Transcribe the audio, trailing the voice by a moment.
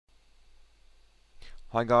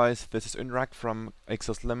Hi guys, this is unrach from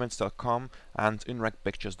accesslimits.com and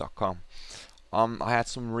unrachpictures.com. I had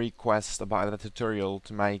some requests about a tutorial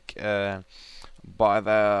to make an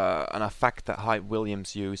effect that Hype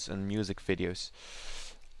Williams use in music videos.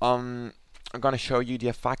 I'm gonna show you the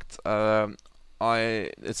effect.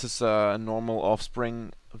 This is a normal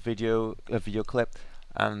Offspring video, a video clip,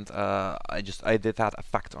 and I did that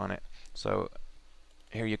effect on it. So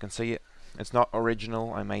here you can see it. It's not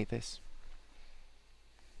original. I made this.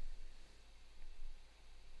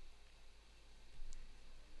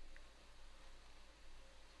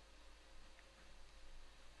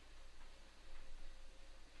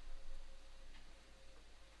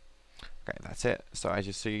 Okay, that's it. So as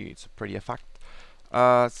you see, it's a pretty effect.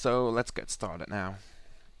 So let's get started now.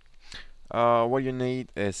 What you need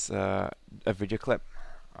is a video clip.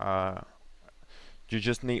 You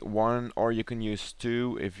just need one, or you can use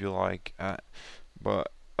two if you like.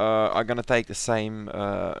 But I'm gonna take the same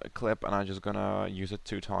clip and I'm just gonna use it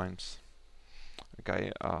 2 times.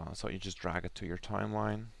 Okay, so you just drag it to your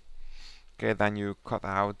timeline. Okay, then you cut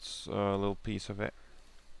out a little piece of it.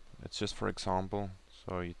 It's just for example.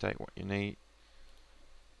 So you take what you need.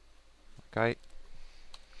 Okay,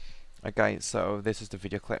 so this is the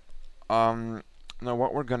video clip. Now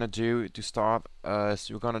what we're gonna do to start is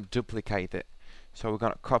we're gonna duplicate it. So we're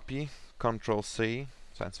gonna copy, Control C,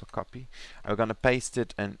 stands for copy, and we're gonna paste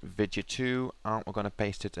it in video 2, and we're gonna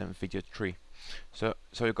paste it in video 3. So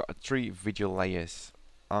you've got 3 video layers.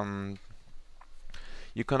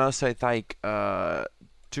 You can also take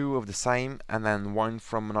 2 of the same and then 1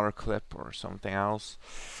 from another clip or something else.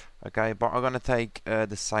 Okay, but I'm gonna take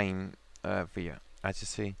the same video. As you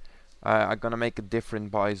see, I'm gonna make it different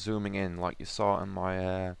by zooming in, like you saw in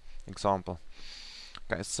my example.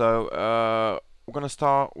 Okay, so we're gonna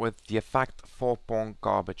start with the effect 4-point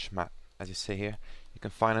garbage matte. As you see here, you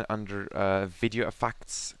can find it under video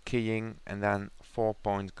effects, keying, and then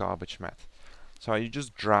 4-point garbage matte. So you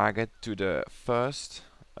just drag it to the first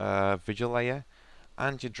video layer,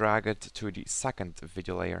 and you drag it to the second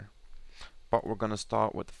video layer. But we're gonna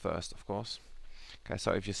start with the first, of course. Okay,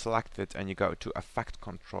 so if you select it and you go to Effect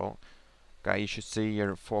Control, okay, you should see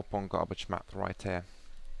your 4-point garbage matte right there.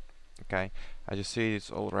 Okay, as you see, it's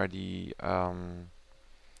already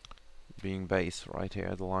being based right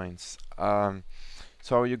here, the lines.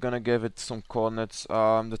 So you're gonna give it some coordinates.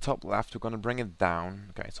 The top left, we're gonna bring it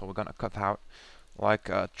down. Okay, so we're gonna cut out like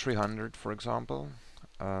 300, for example.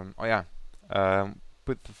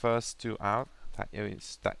 Put the first 2 out. That you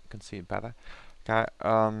can see it better. Okay,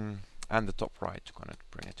 and the top right, we're gonna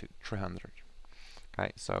bring it to 300.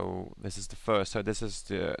 Okay, so this is the first. So this is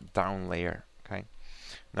the down layer. Okay,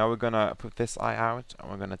 now we're gonna put this eye out, and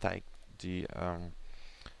we're gonna take the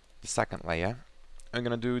second layer. I'm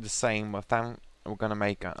gonna do the same with them. We're gonna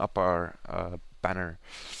make an upper banner.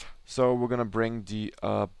 So we're gonna bring the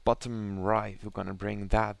bottom right. We're gonna bring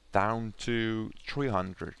that down to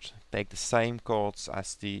 300. Take the same chords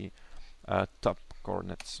as the top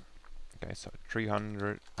coordinates. Okay, so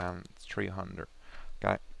 300 and 300.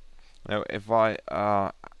 Okay. Now if I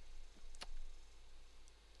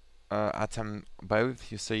add them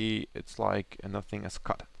both, you see it's like nothing is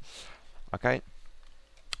cut. Okay.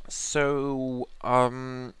 So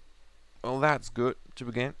well, that's good to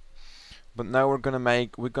begin. But now we're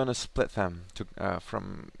gonna split them to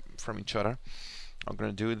from each other. I'm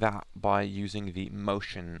gonna do that by using the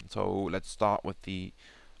motion. So let's start with the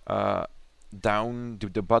down to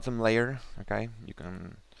the bottom layer. Okay, you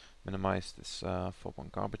can minimize this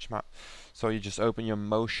 4-point garbage matte. So you just open your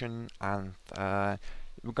motion, and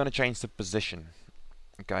we're gonna change the position.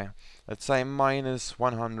 Okay, let's say minus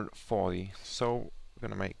 140. So we're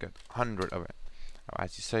gonna make it 100 of it.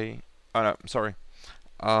 As you see, oh no, sorry.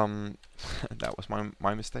 That was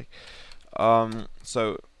my mistake.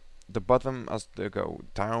 So the bottom as they go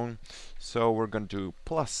down, so we're gonna do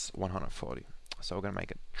plus 140. So we're gonna make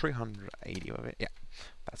it 380 of it. Yeah,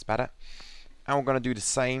 that's better. And we're gonna do the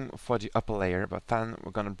same for the upper layer, but then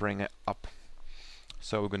we're gonna bring it up.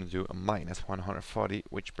 So we're gonna do a minus 140,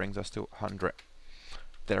 which brings us to 100.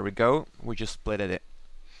 There we go. We just splitted it.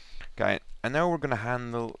 Okay, and now we're gonna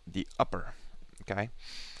handle the upper. Okay.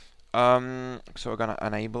 So we're gonna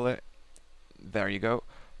enable it. There you go.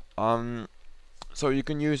 So you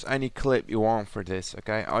can use any clip you want for this.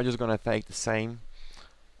 Okay, I'm just gonna take the same.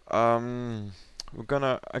 We're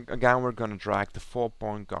gonna drag the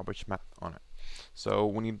 4-point garbage matte on it. So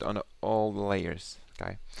we need on all the layers.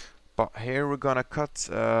 Okay, but here we're gonna cut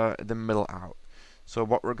the middle out. So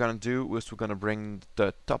what we're gonna do is we're gonna bring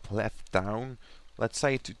the top left down. Let's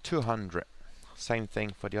say to 200. Same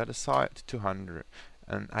thing for the other side, to 200.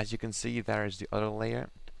 And as you can see, there is the other layer.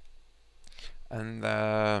 and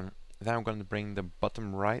then I'm going to bring the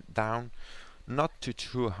bottom right down, not to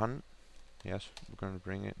 200. Yes, we're going to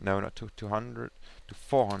bring it, no, not to 200, to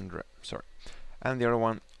 400, sorry, and the other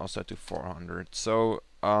one also to 400. So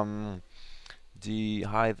the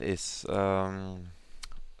height is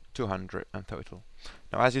 200 in total.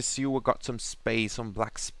 Now as you see, we got some space, some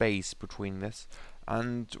black space between this,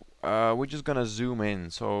 and we're just gonna zoom in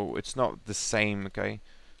so it's not the same, okay?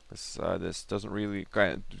 This doesn't really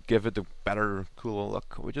give it a better, cooler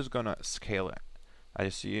look. We're just gonna scale it. As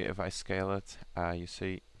you see, if I scale it, you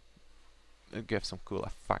see it gives some cool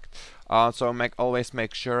effect. So always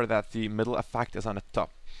make sure that the middle effect is on the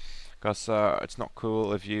top, because it's not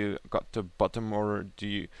cool if you got the bottom or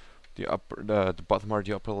the bottom or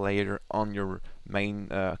the upper layer on your main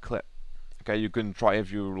clip. Okay, you can try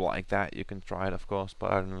if you like that. You can try it, of course,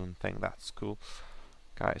 but I don't think that's cool.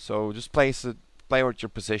 Okay, so just play with your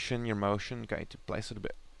position, your motion. Okay, to place it a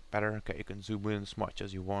bit better. Okay, you can zoom in as much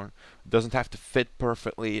as you want. It doesn't have to fit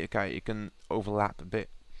perfectly. Okay, you can overlap a bit.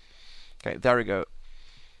 Okay, there we go.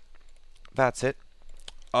 That's it.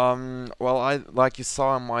 Well, like you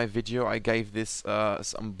saw in my video, I gave this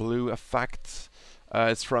some blue effect.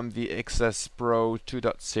 It's from the XS Pro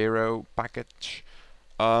 2.0 package.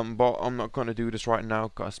 But I'm not gonna do this right now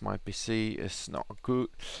because my PC is not good,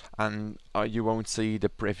 and you won't see the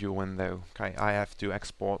preview window. Okay, I have to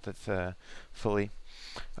export it fully.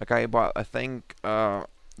 Okay, but I think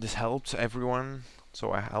this helps everyone,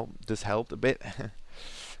 so this helped a bit.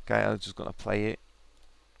 Okay, I'm just gonna play it.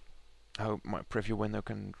 I hope my preview window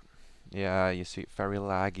can. Yeah, you see, very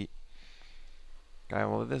laggy. Okay,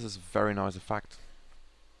 well, this is a very nice effect.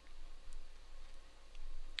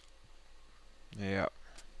 Yeah.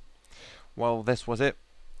 Well, this was it.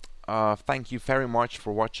 Thank you very much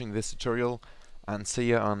for watching this tutorial, and see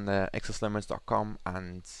you on xslimits.com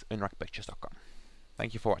and unrachpictures.com.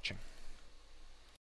 Thank you for watching.